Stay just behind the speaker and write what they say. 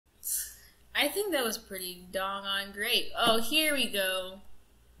I think that was pretty doggone great. Oh, here we go.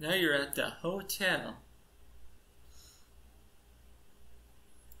 Now you're at the hotel.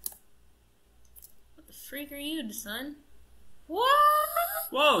 What the freak are you, son? What?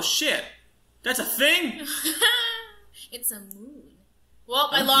 Whoa, shit! That's a thing? It's a moon. Well,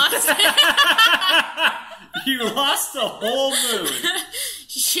 I lost. You lost the whole moon.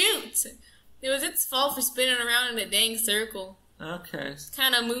 Shoot! It was its fault for spinning around in a dang circle. Okay. What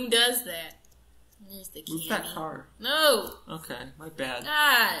kind of moon does that? There's the candy. Move that car. No! Okay, my bad.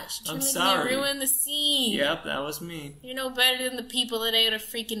 Gosh, I'm sorry. You ruined the scene. Yep, that was me. You're no better than the people that ate a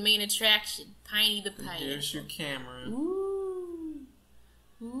freaking main attraction. Piney the Pineapple. Here's your camera. Ooh.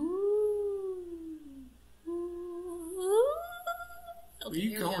 Ooh. Okay, where are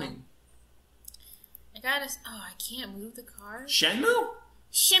you going? I gotta... Oh, I can't move the car? Shenmue?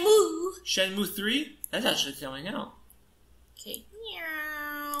 Shenmue! Shenmue 3? That's actually coming out. Okay.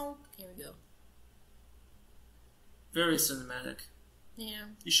 Meow. Here we go. Very cinematic. Yeah.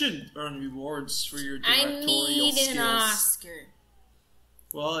 You should earn rewards for your directorial skills. I need an Oscar.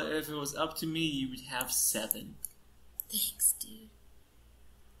 Well, if it was up to me, you would have 7. Thanks, dude.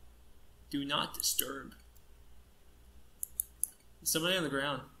 Do not disturb. There's somebody on the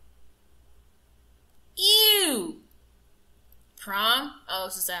ground. Ew! Prom? Oh,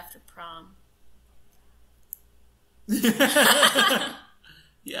 this is after prom.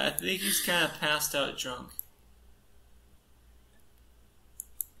 Yeah, I think he's kind of passed out drunk.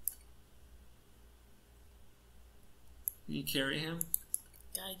 Can you carry him?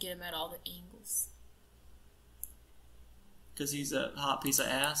 Gotta get him at all the angles. Because he's a hot piece of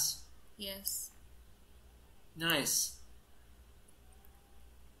ass? Yes. Nice.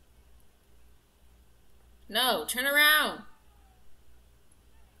 No, turn around.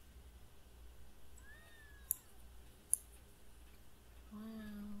 Wow.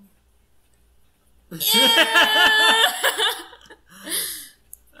 Yeah!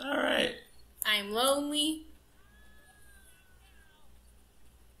 Alright. I'm lonely.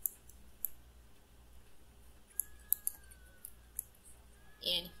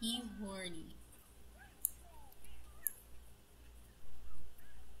 And he's horny.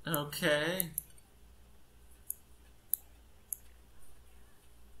 Okay.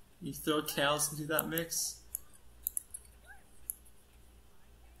 You throw cows into that mix?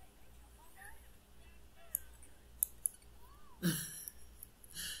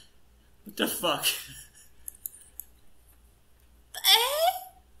 What the fuck?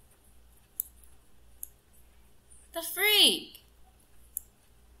 The freak!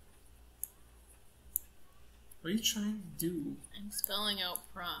 What are you trying to do? I'm spelling out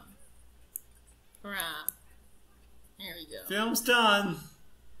prom. Prom. There we go. Film's done.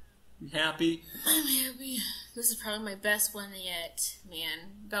 You happy? I'm happy. This is probably my best one yet,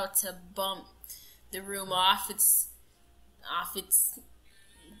 man. About to bump the room off its...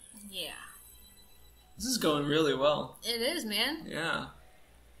 Yeah. This is going really well. It is, man. Yeah.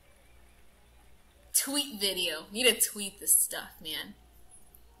 Tweet video. Need to tweet this stuff, man.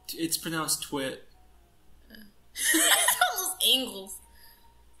 It's pronounced twit. All those angles.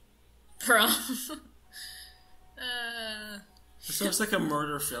 Prom. So it's like a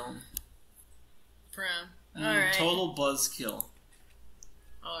murder film. Prom. Alright. Total buzzkill.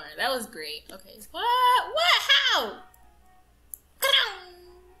 Alright, that was great. Okay. What? How?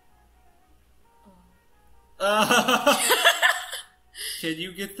 Can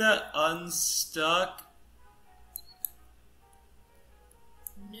you get that unstuck?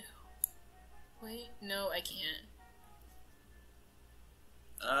 No. Wait, no, I can't.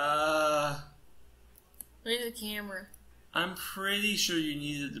 Where's the camera? I'm pretty sure you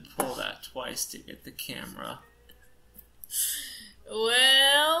needed to pull that twice to get the camera.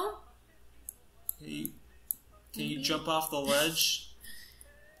 Well... Can you jump off the ledge?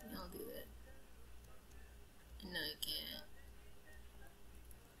 I'll do that. No, I can't.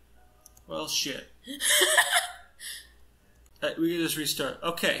 Well, shit. We can just restart.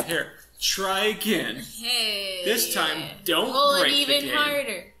 Okay, here. Try again. Hey. This time, don't pull break it even the game.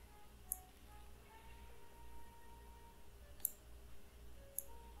 harder.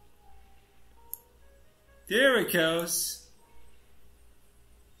 There it goes.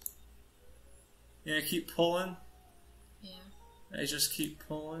 Yeah, keep pulling. Yeah. I just keep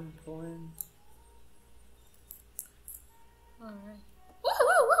pulling. Alright.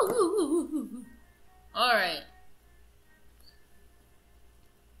 Woo! Alright.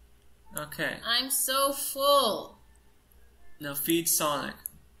 Okay. I'm so full. Now feed Sonic.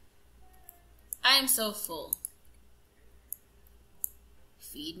 I'm so full.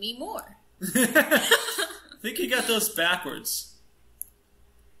 Feed me more. I think you got those backwards.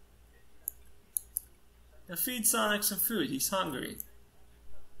 Now feed Sonic some food. He's hungry.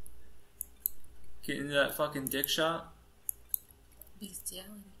 Get into that fucking dick shot.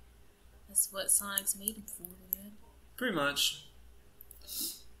 Bestiality. That's what Sonic's made him for, man. Pretty much.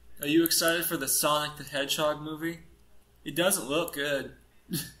 Are you excited for the Sonic the Hedgehog movie? It doesn't look good.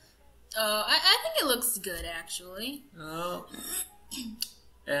 I think it looks good, actually. Oh.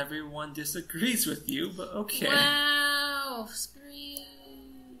 Everyone disagrees with you, but okay. Wow. Screw you.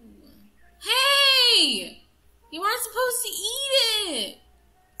 Hey! You weren't supposed to eat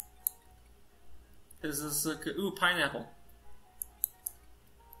it! Is this like a... Ooh, pineapple.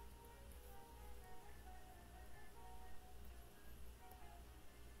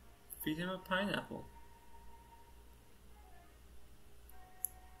 Feed him a pineapple.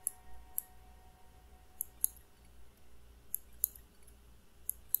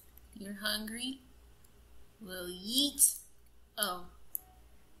 You're hungry? Well, yeet. Oh.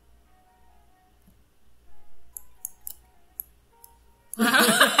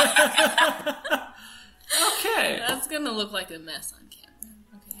 Okay. That's gonna look like a mess on camera.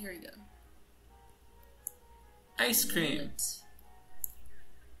 Okay, here we go. Ice cream.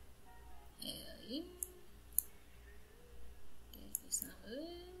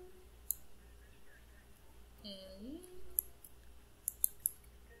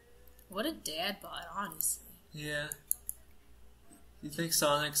 What a dad bod, honestly. Yeah. You think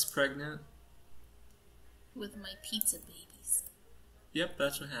Sonic's pregnant? With my pizza babies. Yep,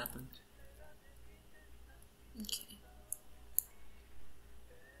 that's what happened. Okay.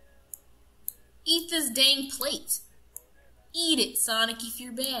 Eat this dang plate. Eat it, Sonic, if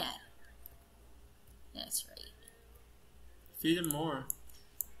you're bad. That's right. Feed him more.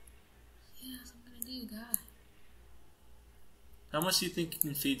 Yeah, that's what I'm gonna do, God. How much do you think you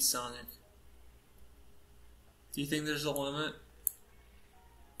can feed Sonic? Do you think there's a limit?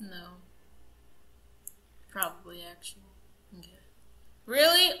 No. Probably, actually. Okay.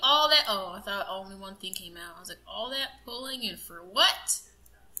 Really? All that? Oh, I thought only one thing came out. I was like, all that pulling and for what?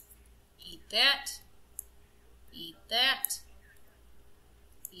 Eat that. Eat that.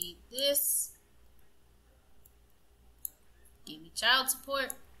 Eat this. Give me child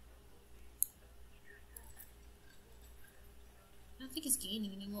support. I don't think he's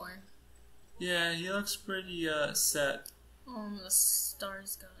gaining anymore. Yeah, he looks pretty set. Oh, the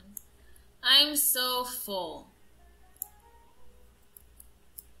star's gone. I'm so full.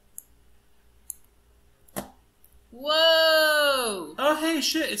 Whoa! Oh, hey,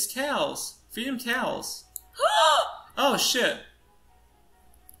 shit, it's Tails. Feed him Tails. Oh, shit.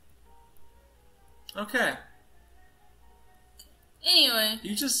 Okay. Anyway.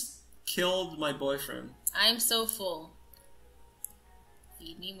 You just killed my boyfriend. I'm so full.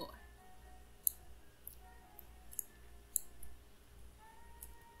 Feed me more.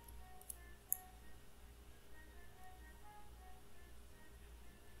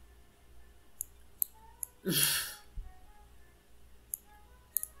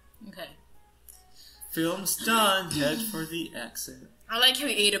 Okay. Film's done. Head for the exit. I like how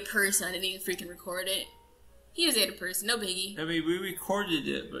he ate a person. I didn't even freaking record it. He just ate a person. No biggie. I mean, we recorded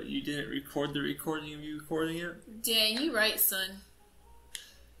it, but you didn't record the recording of you recording it? Dang, you right, son.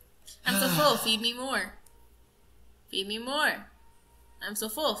 I'm so full. Feed me more. Feed me more. I'm so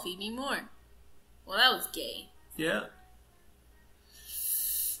full. Feed me more. Well, that was gay. Yeah.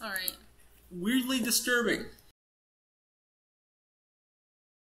 Alright. Weirdly disturbing.